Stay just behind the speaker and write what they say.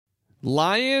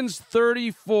Lions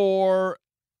 34,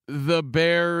 the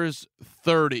Bears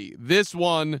 30. This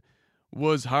one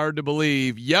was hard to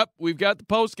believe. Yep, we've got the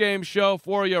post-game show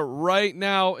for you right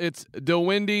now. It's the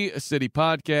Windy City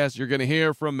Podcast. You're going to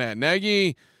hear from Matt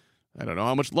Nagy. I don't know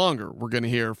how much longer we're going to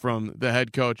hear from the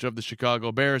head coach of the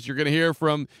Chicago Bears. You're going to hear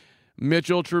from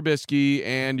Mitchell Trubisky,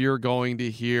 and you're going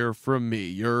to hear from me,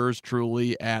 yours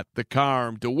truly, at the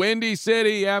Carm. The Windy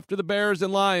City after the Bears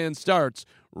and Lions starts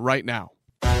right now.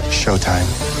 Showtime.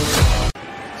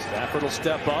 Stafford will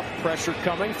step up, pressure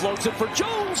coming, floats it for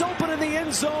Jones, open in the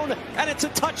end zone, and it's a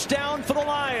touchdown for the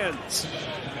Lions.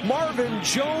 Marvin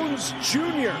Jones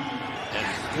Jr.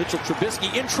 And Mitchell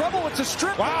Trubisky in trouble. It's a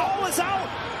strip. Wow. The ball is out.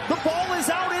 The ball is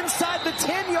out inside the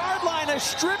 10-yard line. A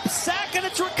strip sack, and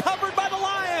it's recovered by the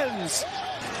Lions.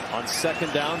 On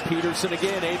second down, Peterson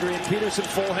again. Adrian Peterson,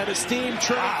 full head of steam,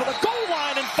 turning for the goal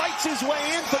line and fights his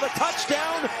way in for the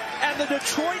touchdown. And the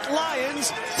Detroit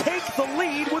Lions take the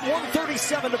lead with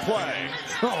 1:37 to play.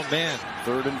 Oh, man.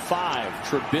 3rd and 5.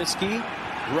 Trubisky,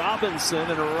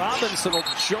 Robinson, and Robinson will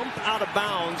jump out of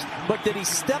bounds. But did he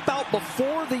step out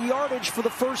before the yardage for the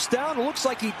first down? It looks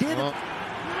like he did.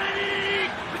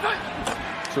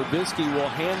 Trubisky will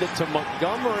hand it to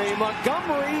Montgomery.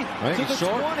 Montgomery to the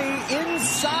 20,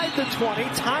 inside the 20.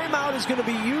 Timeout is going to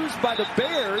be used by the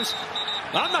Bears.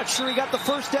 I'm not sure he got the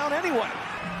first down anyway.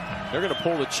 They're going to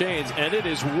pull the chains, and it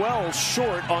is well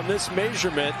short on this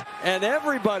measurement. And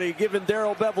everybody giving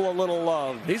Darrell Bevell a little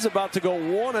love. He's about to go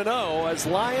 1-0 as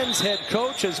Lions head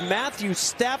coach, as Matthew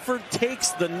Stafford takes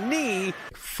the knee.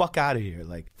 Fuck out of here.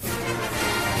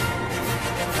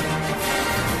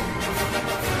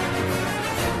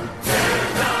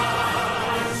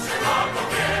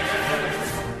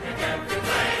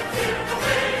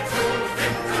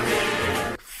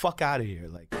 Fuck out of here.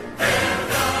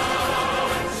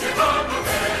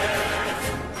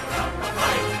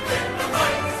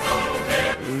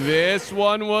 This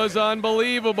one was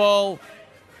unbelievable.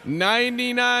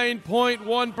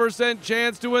 99.1%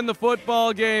 chance to win the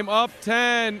football game. Up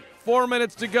 10. 4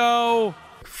 minutes to go.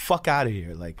 Fuck out of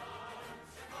here.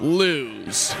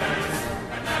 Lose.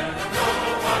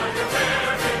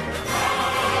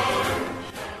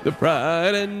 The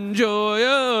pride and joy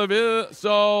of it.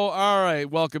 So, all right,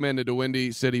 welcome into the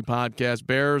Windy City Podcast.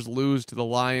 Bears lose to the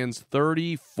Lions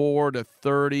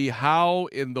 34-30. How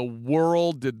in the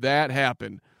world did that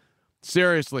happen?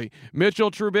 Seriously, Mitchell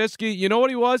Trubisky, you know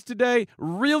what he was today?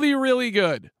 Really, really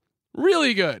good.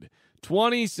 Really good.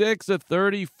 26 of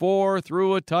 34,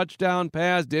 threw a touchdown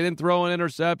pass, didn't throw an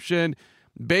interception,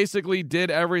 basically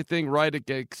did everything right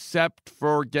except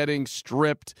for getting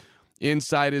stripped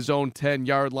inside his own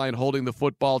 10-yard line, holding the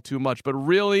football too much. But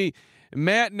really,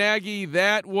 Matt Nagy,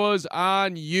 that was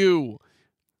on you.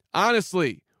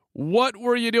 Honestly, what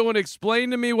were you doing?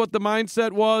 Explain to me what the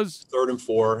mindset was. 3rd and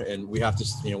 4, and we have to,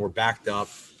 we're backed up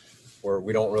where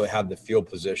we don't really have the field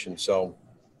position. So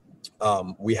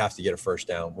we have to get a first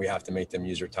down. We have to make them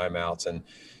use their timeouts. And,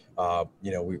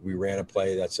 we ran a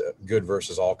play that's good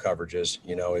versus all coverages.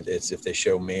 It's if they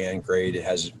show man, great. It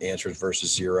has answers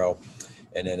versus zero.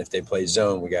 And then if they play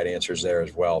zone, we got answers there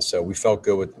as well. So we felt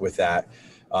good with that.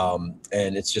 And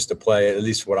it's just a play, at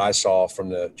least what I saw from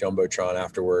the Jumbotron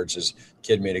afterwards, is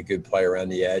kid made a good play around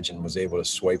the edge and was able to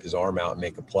swipe his arm out and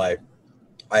make a play.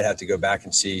 I'd have to go back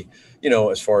and see,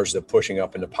 as far as the pushing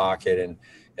up in the pocket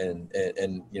and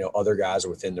other guys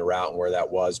within the route and where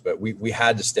that was. But we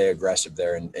had to stay aggressive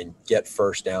there and get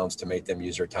first downs to make them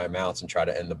use their timeouts and try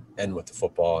to end with the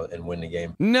football and win the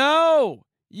game. No,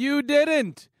 you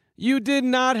didn't. You did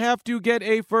not have to get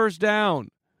a first down.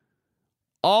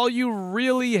 All you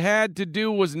really had to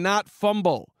do was not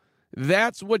fumble.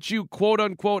 That's what you,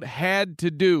 quote-unquote, had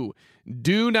to do.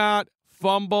 Do not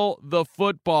fumble the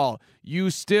football.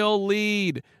 You still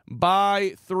lead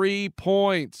by 3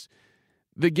 points.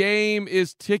 The game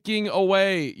is ticking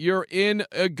away. You're in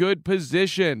a good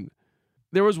position.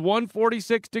 There was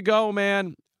 1:46 to go,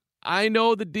 man. I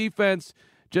know the defense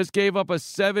just gave up a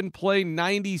 7-play,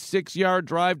 96-yard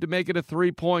drive to make it a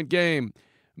 3-point game.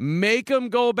 Make them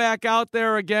go back out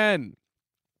there again.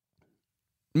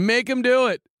 Make them do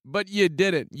it. But you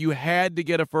didn't. You had to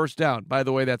get a first down. By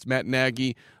the way, that's Matt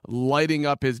Nagy lighting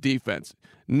up his defense.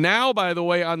 Now, by the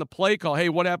way, on the play call, hey,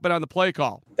 what happened on the play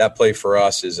call? That play for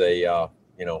us is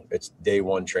it's day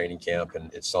one training camp,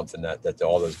 and it's something that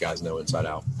all those guys know inside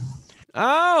out.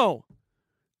 Oh,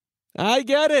 I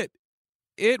get it.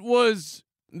 It was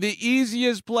the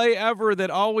easiest play ever that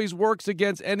always works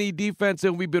against any defense,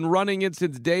 and we've been running it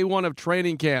since day one of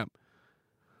training camp.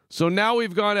 So now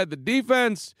we've gone at the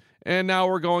defense, and now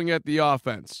we're going at the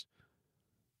offense.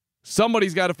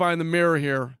 Somebody's got to find the mirror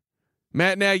here.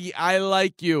 Matt Nagy, I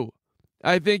like you.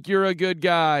 I think you're a good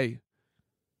guy.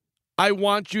 I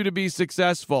want you to be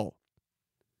successful.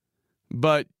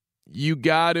 But you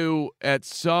got to, at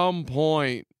some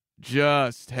point,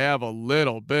 just have a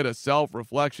little bit of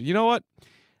self-reflection. You know what?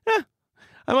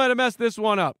 I might have messed this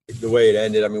one up. The way it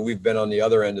ended, I mean, we've been on the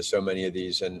other end of so many of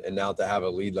these, and now to have a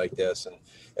lead like this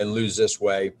and lose this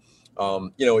way,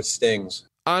 it stings.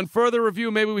 On further review,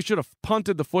 maybe we should have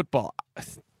punted the football.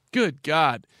 Good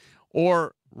God.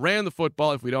 Or ran the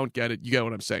football. If we don't get it, you get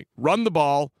what I'm saying. Run the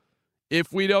ball.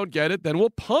 If we don't get it, then we'll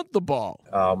punt the ball.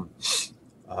 I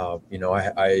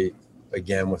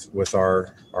again, with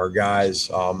our guys,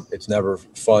 it's never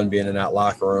fun being in that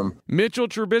locker room. Mitchell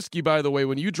Trubisky, by the way,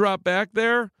 when you drop back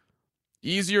there,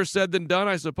 easier said than done,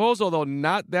 I suppose, although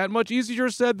not that much easier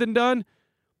said than done.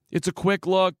 It's a quick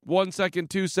look, 1 second,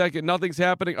 2 second, nothing's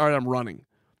happening. All right, I'm running.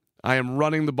 I am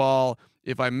running the ball.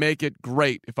 If I make it,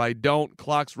 great. If I don't,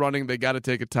 clock's running, they got to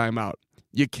take a timeout.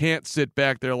 You can't sit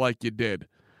back there like you did.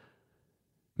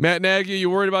 Matt Nagy, you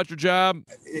worried about your job?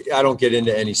 I don't get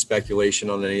into any speculation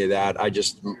on any of that.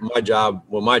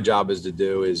 My job is to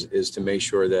do is to make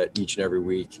sure that each and every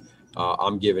week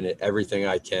I'm giving it everything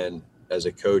I can as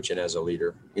a coach and as a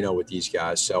leader, with these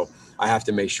guys. So I have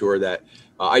to make sure that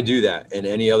I do that, and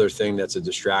any other thing that's a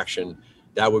distraction,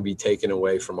 that would be taken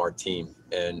away from our team.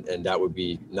 And that would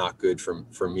be not good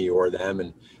for me or them.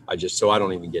 And I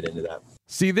don't even get into that.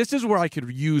 See, this is where I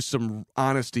could use some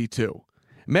honesty too.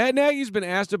 Matt Nagy's been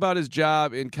asked about his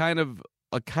job in kind of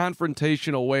a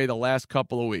confrontational way the last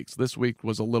couple of weeks. This week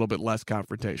was a little bit less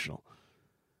confrontational.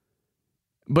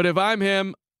 But if I'm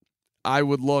him, I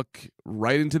would look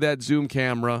right into that Zoom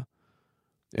camera,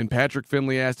 and Patrick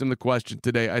Finley asked him the question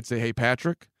today. I'd say, hey,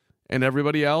 Patrick, and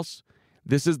everybody else,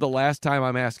 this is the last time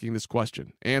I'm answering this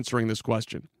question.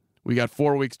 We got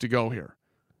 4 weeks to go here.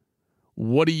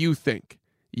 What do you think?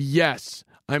 Yes,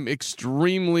 I'm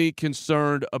extremely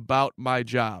concerned about my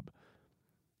job.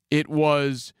 It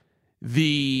was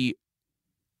the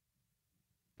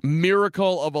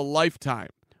miracle of a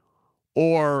lifetime,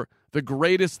 or the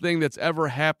greatest thing that's ever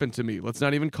happened to me. Let's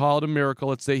not even call it a miracle.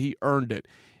 Let's say he earned it.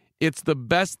 It's the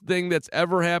best thing that's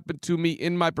ever happened to me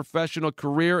in my professional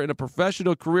career, in a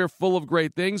professional career full of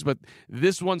great things, but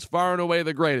this one's far and away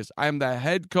the greatest. I'm the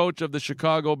head coach of the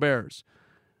Chicago Bears.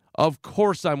 Of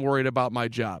course I'm worried about my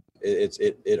job.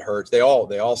 It hurts. They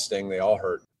all sting. They all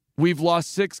hurt. We've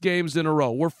lost 6 games in a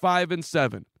row. We're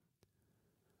 5-7.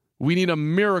 We need a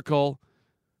miracle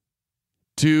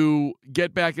to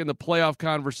get back in the playoff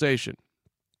conversation.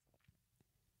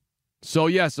 So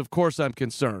yes, of course I'm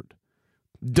concerned.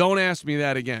 Don't ask me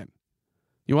that again.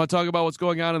 You want to talk about what's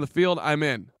going on in the field? I'm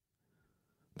in.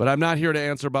 But I'm not here to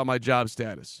answer about my job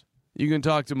status. You can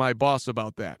talk to my boss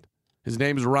about that. His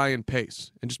name's Ryan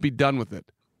Pace, and just be done with it.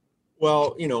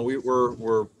 Well,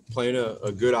 we're playing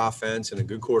a good offense and a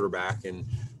good quarterback, and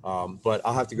but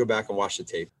I'll have to go back and watch the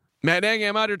tape. Matt Nagy,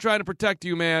 I'm out here trying to protect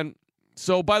you, man.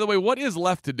 So, by the way, what is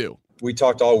left to do? We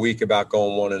talked all week about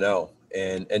going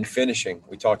 1-0 and finishing.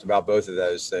 We talked about both of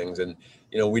those things, and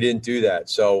we didn't do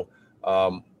that. So,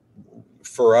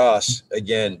 for us,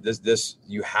 again, this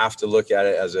you have to look at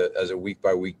it as a week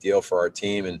by week deal for our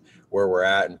team and where we're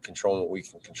at and controlling what we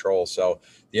can control. So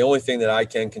the only thing that I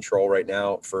can control right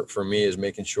now for me is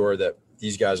making sure that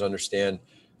these guys understand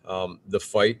the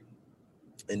fight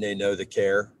and they know the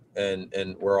care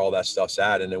and where all that stuff's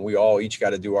at. And then we all each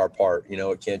got to do our part.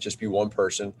 It can't just be one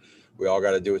person. We all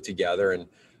got to do it together. And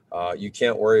you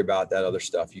can't worry about that other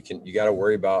stuff. You got to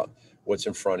worry about what's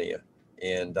in front of you.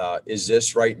 And is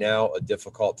this right now a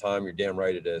difficult time? You're damn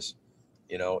right it is.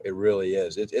 It really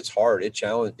is. It's hard. It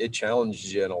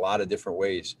challenges you in a lot of different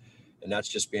ways, and that's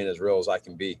just being as real as I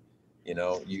can be.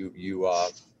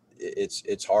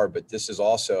 It's hard, but this is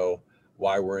also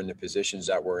why we're in the positions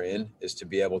that we're in, is to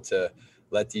be able to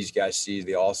let these guys see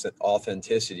the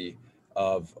authenticity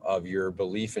of your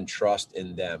belief and trust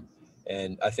in them.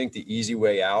 And I think the easy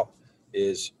way out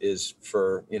is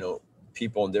for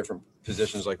people in different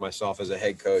positions like myself as a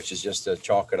head coach is just to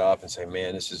chalk it up and say,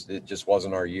 man, it just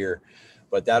wasn't our year.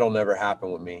 But that'll never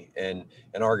happen with me and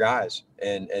our guys,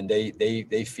 and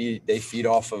they feed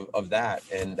off of that,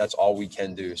 and that's all we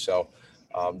can do. So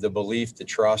the belief, the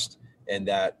trust, and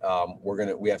that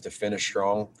we have to finish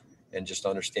strong, and just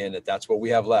understand that that's what we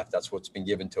have left. That's what's been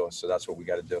given to us. So that's what we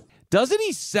got to do. Doesn't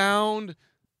he sound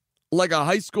like a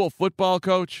high school football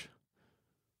coach?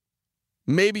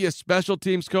 Maybe a special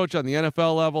teams coach on the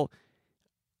NFL level.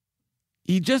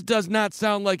 He just does not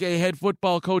sound like a head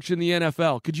football coach in the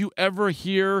NFL. Could you ever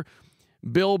hear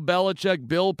Bill Belichick,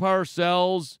 Bill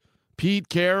Parcells, Pete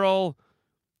Carroll,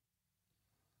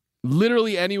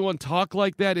 literally anyone talk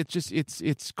like that?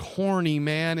 It's corny,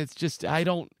 man. It's just,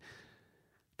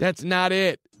 That's not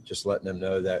it. Just letting them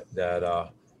know that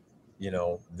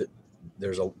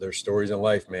there's stories in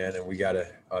life, man, and we got to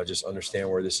just understand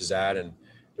where this is at, and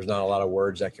there's not a lot of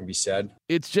words that can be said.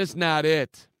 It's just not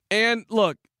it. And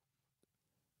look,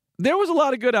 there was a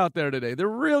lot of good out there today. There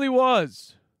really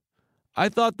was. I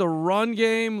thought the run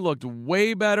game looked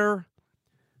way better.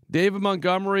 David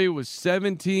Montgomery was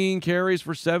 17 carries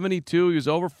for 72. He was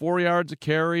over 4 yards a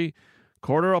carry.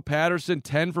 Cordarrelle Patterson,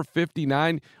 10 for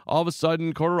 59. All of a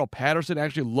sudden, Cordarrelle Patterson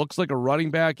actually looks like a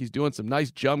running back. He's doing some nice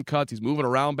jump cuts. He's moving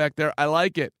around back there. I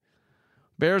like it.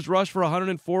 Bears rushed for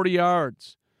 140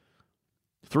 yards.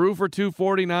 Threw for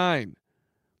 249.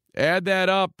 Add that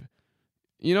up.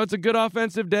 It's a good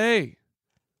offensive day.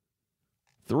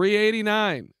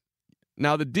 389.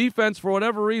 Now, the defense, for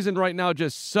whatever reason, right now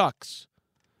just sucks.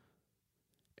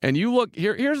 And you look,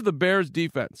 here's the Bears'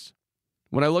 defense.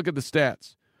 When I look at the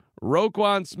stats,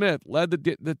 Roquan Smith led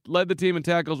the team in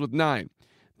tackles with 9.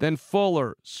 Then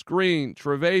Fuller, Screen,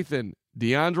 Trevathan,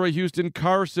 DeAndre Houston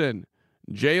Carson,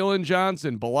 Jalen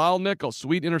Johnson, Bilal Nichols.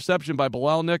 Sweet interception by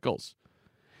Bilal Nichols.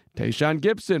 Tayshaun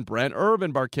Gibson, Brent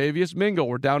Urban, Barkevius Mingo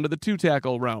were down to the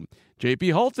 2-tackle round. J.P.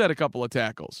 Holtz had a couple of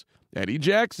tackles. Eddie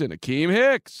Jackson, Akeem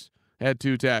Hicks had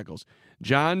 2 tackles.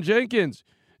 John Jenkins,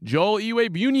 Joel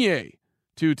Iwe-Bunier,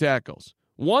 2 tackles.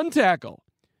 1 tackle.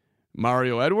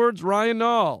 Mario Edwards, Ryan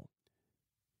Nall.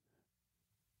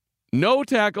 No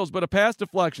tackles, but a pass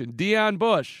deflection. Deion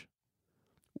Bush.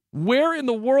 Where in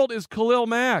the world is Khalil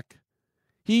Mack?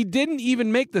 He didn't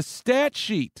even make the stat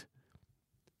sheet.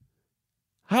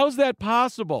 How's that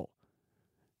possible?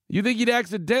 You think he'd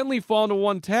accidentally fall into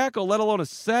 1 tackle, let alone a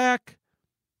sack?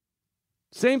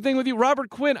 Same thing with you. Robert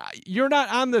Quinn, you're not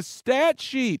on the stat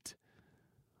sheet.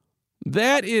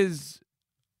 That's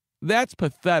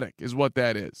pathetic is what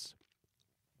that is.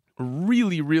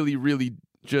 Really, really, really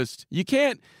just, you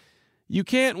can't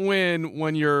win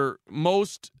when your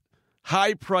most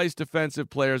high-priced defensive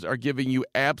players are giving you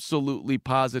absolutely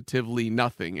positively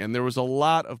nothing. And there was a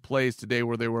lot of plays today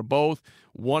where they were both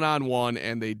one-on-one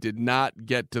and they did not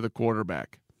get to the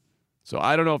quarterback. So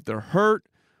I don't know if they're hurt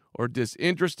or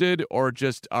disinterested or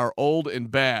just are old and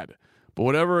bad. But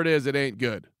whatever it is, it ain't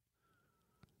good.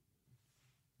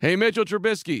 Hey, Mitchell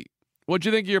Trubisky, what'd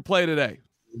you think of your play today?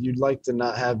 You'd like to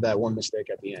not have that one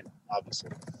mistake at the end, obviously.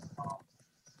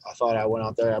 I thought I went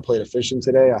out there, I played efficient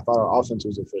today. I thought our offense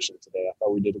was efficient today. I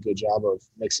thought we did a good job of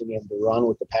mixing in the run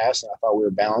with the pass, and I thought we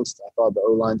were balanced. I thought the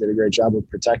O-line did a great job of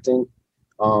protecting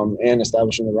and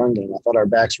establishing the run game. I thought our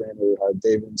backs ran really hard.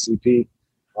 David and CP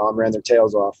ran their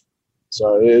tails off.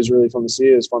 So it was really fun to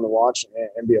see. It was fun to watch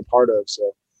and be a part of.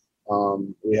 So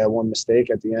we had one mistake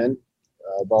at the end,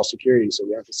 ball security. So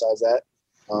we emphasize that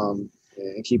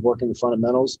and keep working the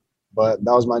fundamentals. But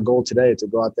that was my goal today, to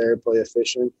go out there, play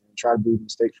efficient, and try to be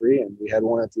mistake-free. And we had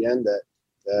one at the end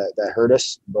that hurt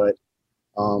us. But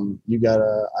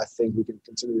I think we can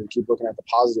continue to keep looking at the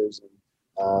positives. And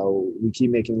we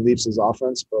keep making leaps as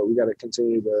offense, but we got to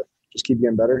continue to just keep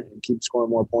getting better and keep scoring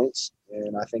more points.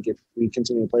 And I think if we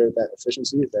continue to play with that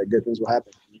efficiency, that good things will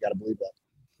happen. You got to believe that.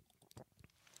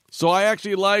 So I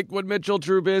actually like what Mitchell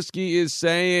Trubisky is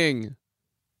saying.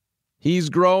 He's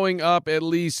growing up at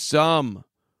least some.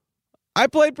 I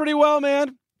played pretty well,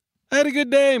 man. I had a good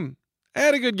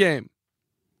game.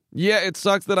 Yeah, it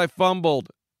sucks that I fumbled,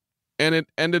 and it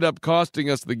ended up costing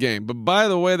us the game. But by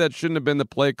the way, that shouldn't have been the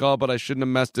play call, but I shouldn't have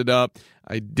messed it up.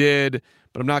 I did,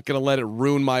 but I'm not going to let it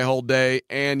ruin my whole day.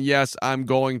 And yes, I'm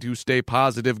going to stay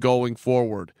positive going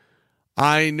forward.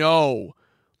 I know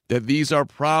that these are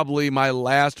probably my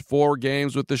last 4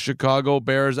 games with the Chicago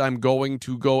Bears. I'm going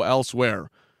to go elsewhere.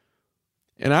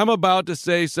 And I'm about to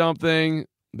say something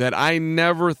that I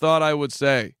never thought I would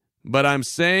say, but I'm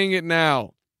saying it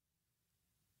now.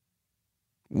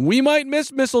 We might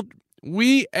miss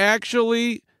We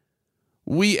actually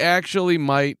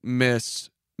might miss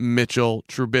Mitchell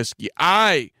Trubisky.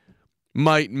 I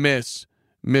might miss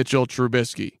Mitchell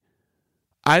Trubisky.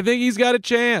 I think he's got a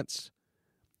chance.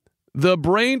 The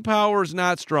brain power is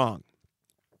not strong.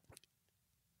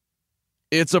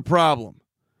 It's a problem.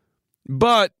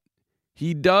 But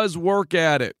he does work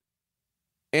at it.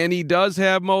 And he does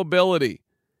have mobility.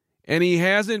 And he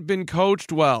hasn't been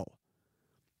coached well.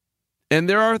 And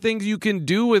there are things you can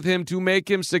do with him to make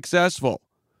him successful.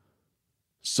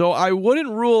 So I wouldn't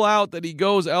rule out that he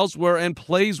goes elsewhere and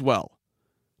plays well.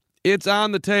 It's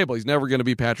on the table. He's never going to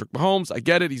be Patrick Mahomes. I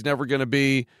get it. He's never going to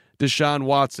be Deshaun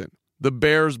Watson. The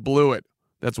Bears blew it.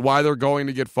 That's why they're going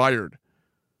to get fired.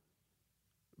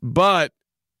 But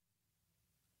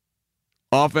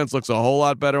offense looks a whole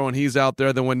lot better when he's out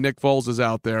there than when Nick Foles is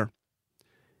out there.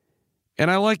 And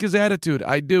I like his attitude.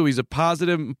 I do. He's a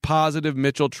positive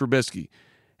Mitchell Trubisky.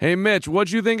 Hey, Mitch,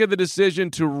 what'd you think of the decision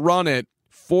to run it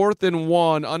 4th and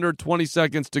 1, under 20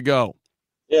 seconds to go?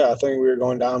 Yeah, I think we were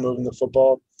going down, moving the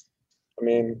football. I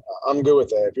mean, I'm good with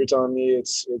that. If you're telling me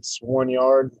it's 1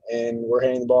 yard and we're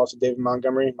handing the ball to David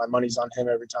Montgomery, my money's on him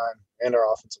every time, and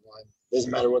our offensive line.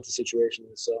 Doesn't matter what the situation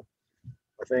is. So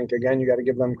I think, again, you got to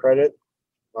give them credit.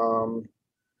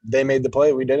 They made the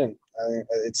play. We didn't. I think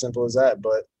it's simple as that.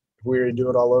 But if we were to do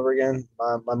it all over again,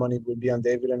 my money would be on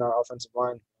David and our offensive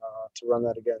line to run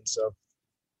that again. So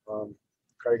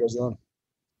credit goes to them.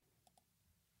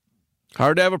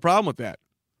 Hard to have a problem with that.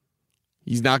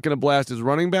 He's not going to blast his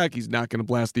running back. He's not going to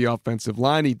blast the offensive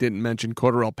line. He didn't mention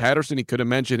Cordarrelle Patterson. He could have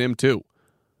mentioned him too.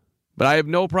 But I have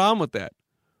no problem with that.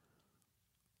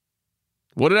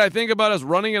 What did I think about us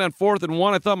running it on 4th and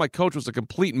 1? I thought my coach was a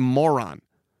complete moron.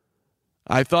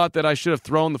 I thought that I should have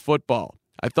thrown the football.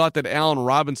 I thought that Allen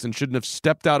Robinson shouldn't have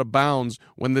stepped out of bounds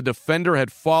when the defender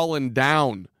had fallen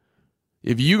down.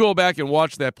 If you go back and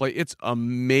watch that play, it's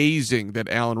amazing that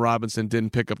Allen Robinson didn't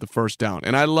pick up the first down.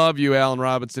 And I love you, Allen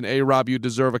Robinson. A-Rob, you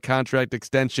deserve a contract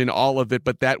extension, all of it,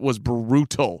 but that was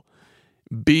brutal.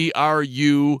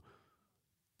 B-R-U-T-A-L,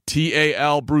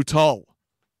 brutal.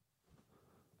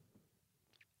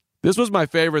 This was my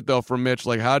favorite, though, from Mitch.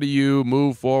 Like, how do you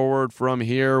move forward from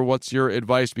here? What's your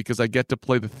advice? Because I get to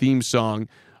play the theme song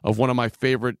of one of my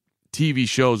favorite TV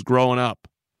shows growing up.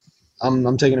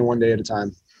 I'm taking it one day at a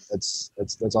time. That's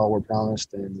all we're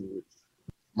promised. And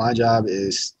my job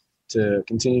is to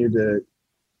continue to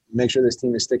make sure this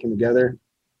team is sticking together,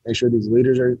 make sure these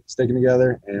leaders are sticking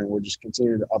together, and we're just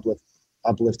continuing to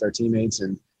uplift our teammates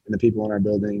and the people in our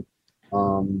building.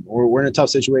 We're in a tough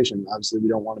situation. Obviously, we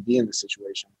don't want to be in this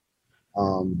situation.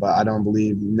 But I don't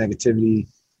believe negativity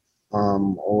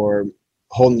or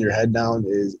holding your head down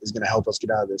is going to help us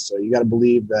get out of this. So you got to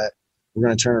believe that we're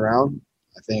going to turn around.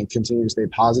 I think continue to stay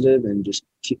positive and just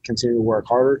continue to work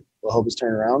harder will help us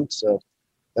turn around. So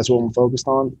that's what I'm focused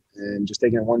on, and just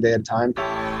taking it one day at a time.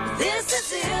 This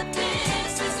is it.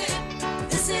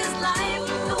 This is life,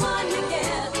 the one you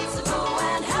get. So go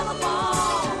and have a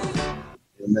ball.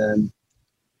 And then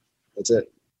that's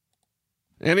it.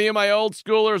 Any of my old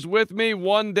schoolers with me?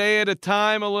 One day at a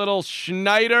time, a little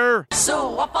Schneider.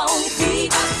 So up on your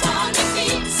feet,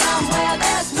 somewhere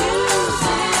there's music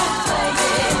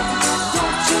playing.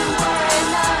 Don't you worry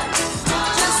none,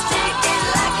 just take it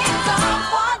like it comes,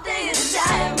 one day at a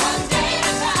time, one day at a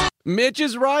time. Mitch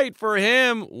is right for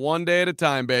him. One day at a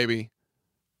time, baby.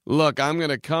 Look, I'm going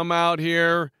to come out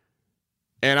here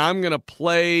and I'm going to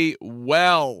play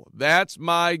well. That's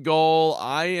my goal.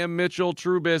 I am Mitchell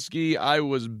Trubisky. I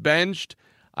was benched.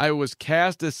 I was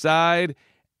cast aside.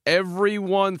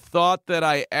 Everyone thought that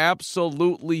I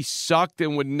absolutely sucked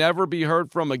and would never be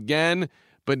heard from again.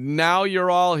 But now you're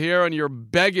all here and you're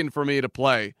begging for me to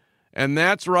play. And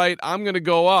that's right. I'm going to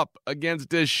go up against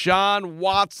Deshaun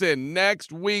Watson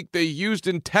next week. The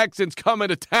Houston Texans coming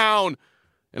to town.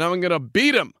 And I'm going to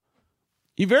beat him.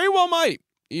 He very well might.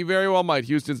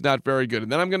 Houston's not very good.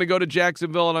 And then I'm going to go to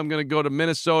Jacksonville, and I'm going to go to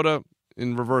Minnesota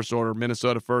in reverse order.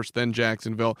 Minnesota first, then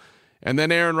Jacksonville. And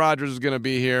then Aaron Rodgers is going to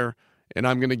be here, and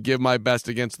I'm going to give my best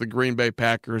against the Green Bay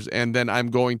Packers, and then I'm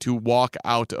going to walk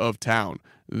out of town.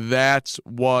 That's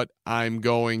what I'm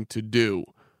going to do.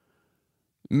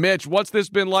 Mitch, what's this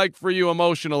been like for you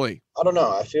emotionally? I don't know.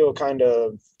 I feel kind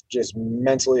of just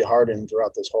mentally hardened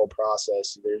throughout this whole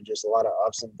process. There's just a lot of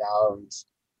ups and downs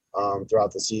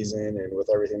throughout the season and with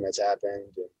everything that's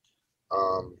happened. And,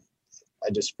 I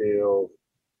just feel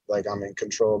like I'm in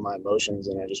control of my emotions,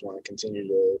 and I just want to continue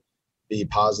to be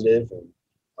positive and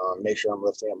make sure I'm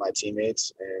lifting up my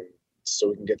teammates, and so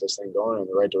we can get this thing going in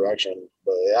the right direction.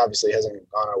 But it obviously hasn't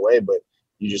gone our way, but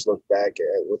you just look back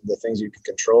at the things you can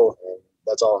control, and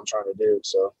that's all I'm trying to do.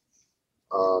 So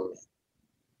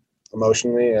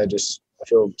emotionally, I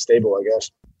feel stable, I guess.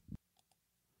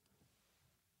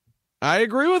 I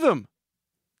agree with him.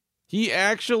 He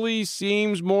actually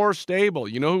seems more stable.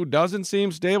 You know who doesn't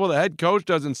seem stable? The head coach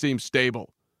doesn't seem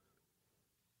stable.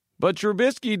 But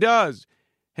Trubisky does.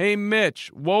 Hey, Mitch,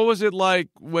 what was it like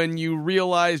when you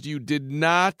realized you did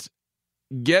not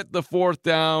get the 4th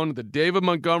down, that David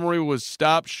Montgomery was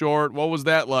stopped short? What was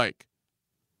that like?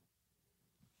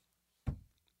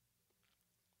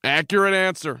 Accurate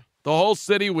answer. The whole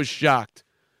city was shocked.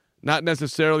 Not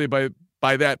necessarily by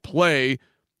that play,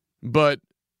 but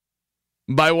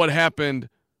by what happened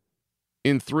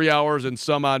in 3 hours and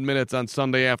some odd minutes on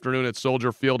Sunday afternoon at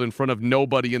Soldier Field in front of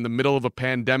nobody in the middle of a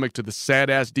pandemic to the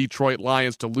sad-ass Detroit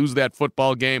Lions to lose that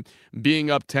football game, being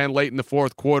up 10 late in the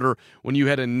 4th quarter when you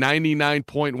had a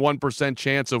 99.1%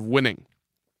 chance of winning.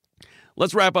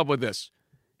 Let's wrap up with this.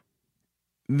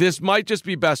 This might just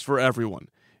be best for everyone.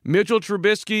 Mitchell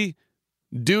Trubisky,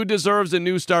 dude deserves a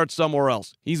new start somewhere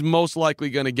else. He's most likely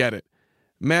going to get it.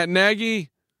 Matt Nagy,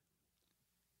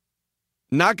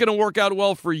 not going to work out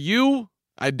well for you,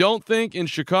 I don't think, in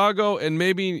Chicago, and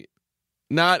maybe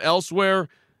not elsewhere,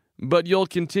 but you'll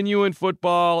continue in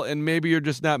football, and maybe you're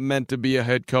just not meant to be a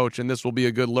head coach, and this will be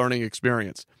a good learning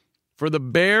experience. For the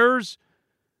Bears,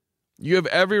 you have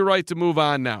every right to move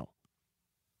on now.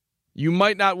 You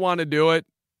might not want to do it.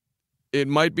 It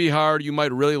might be hard. You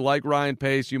might really like Ryan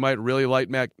Pace. You might really like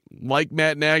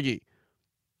Matt Nagy.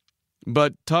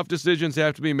 But tough decisions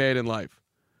have to be made in life.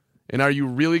 And are you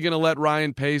really going to let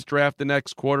Ryan Pace draft the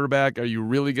next quarterback? Are you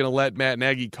really going to let Matt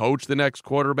Nagy coach the next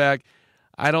quarterback?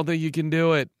 I don't think you can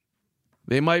do it.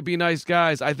 They might be nice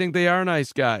guys. I think they are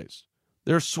nice guys.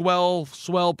 They're swell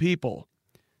people.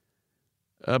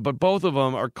 But both of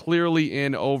them are clearly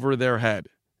in over their head.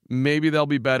 Maybe they'll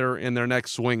be better in their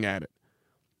next swing at it.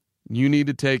 You need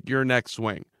to take your next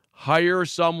swing. Hire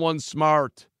someone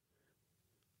smart.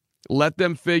 Let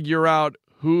them figure out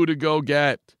who to go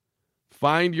get.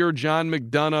 Find your John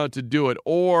McDonough to do it.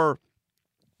 Or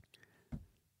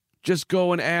just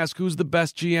go and ask who's the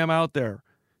best GM out there.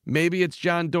 Maybe it's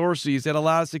John Dorsey. He's had a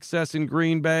lot of success in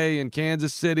Green Bay and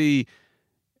Kansas City.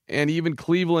 And even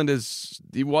Cleveland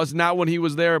he was not when he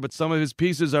was there, but some of his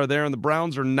pieces are there, and the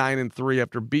Browns are 9-3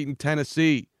 after beating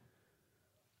Tennessee.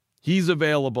 He's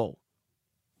available.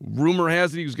 Rumor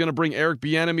has it he was going to bring Eric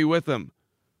Bieniemy with him.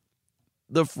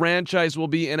 The franchise will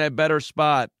be in a better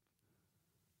spot.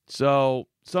 So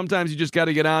sometimes you just got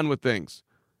to get on with things.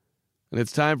 And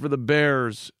it's time for the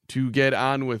Bears to get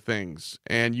on with things.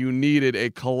 And you needed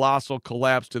a colossal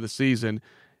collapse to the season,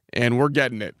 and we're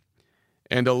getting it.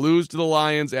 And to lose to the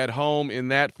Lions at home in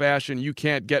that fashion, you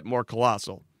can't get more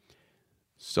colossal.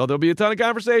 So there'll be a ton of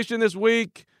conversation this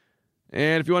week.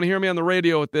 And if you want to hear me on the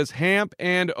radio with this, Hamp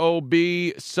and OB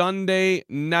Sunday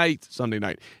night.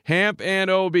 Hamp and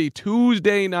OB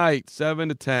Tuesday night, 7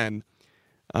 to 10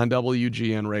 on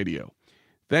WGN Radio.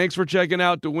 Thanks for checking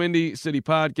out the Windy City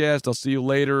Podcast. I'll see you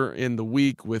later in the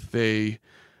week with a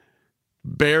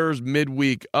Bears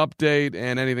midweek update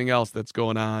and anything else that's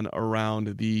going on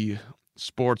around the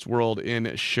sports world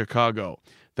in Chicago.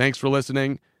 Thanks for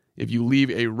listening. If you leave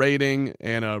a rating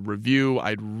and a review,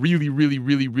 I'd really, really,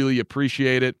 really, really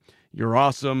appreciate it. You're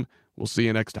awesome. We'll see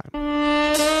you next time.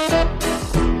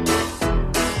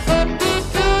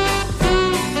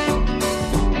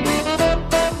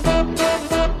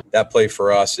 That play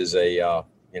for us is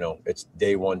it's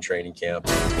day one training camp.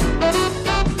 I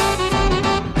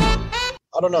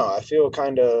don't know. I feel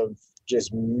kind of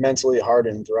just mentally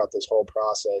hardened throughout this whole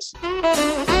process.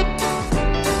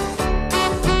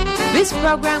 This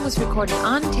program was recorded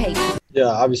on tape Yeah,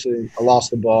 obviously I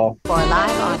lost the ball. for a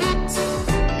live audience.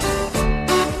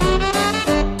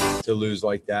 To lose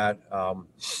like that, I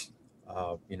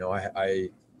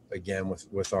again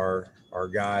with our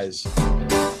guys,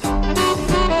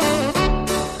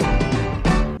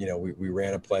 we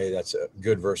ran a play that's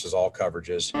good versus all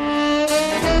coverages.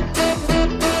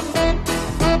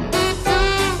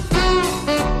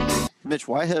 Mitch,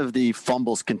 why have the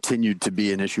fumbles continued to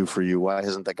be an issue for you? Why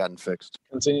hasn't that gotten fixed?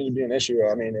 Continue to be an issue.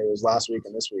 I mean, it was last week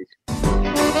and this week.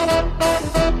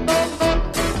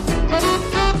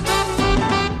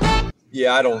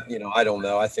 Yeah, I don't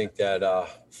know. I think that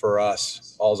for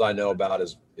us, all I know about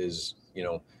is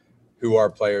who our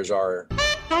players are.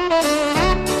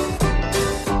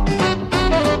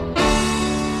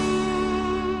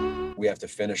 We have to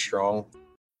finish strong.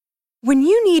 When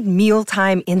you need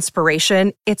mealtime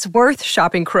inspiration, it's worth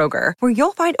shopping Kroger, where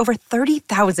you'll find over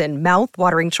 30,000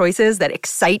 mouth-watering choices that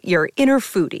excite your inner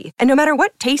foodie. And no matter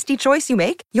what tasty choice you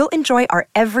make, you'll enjoy our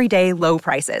everyday low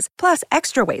prices, plus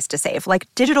extra ways to save, like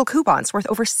digital coupons worth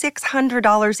over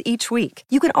 $600 each week.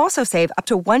 You can also save up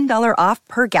to $1 off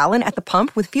per gallon at the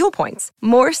pump with fuel points.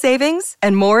 More savings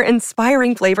and more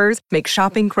inspiring flavors make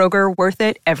shopping Kroger worth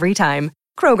it every time.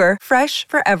 Kroger, fresh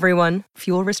for everyone.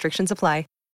 Fuel restrictions apply.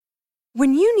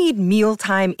 When you need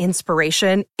mealtime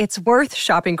inspiration, it's worth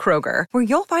shopping Kroger, where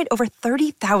you'll find over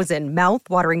 30,000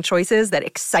 mouth-watering choices that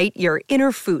excite your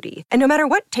inner foodie. And no matter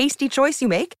what tasty choice you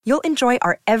make, you'll enjoy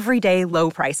our everyday low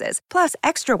prices, plus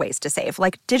extra ways to save,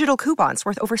 like digital coupons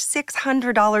worth over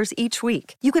 $600 each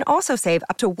week. You can also save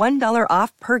up to $1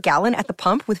 off per gallon at the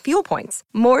pump with fuel points.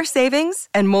 More savings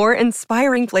and more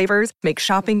inspiring flavors make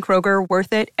shopping Kroger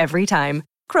worth it every time.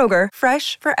 Kroger,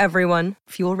 fresh for everyone.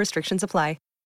 Fuel restrictions apply.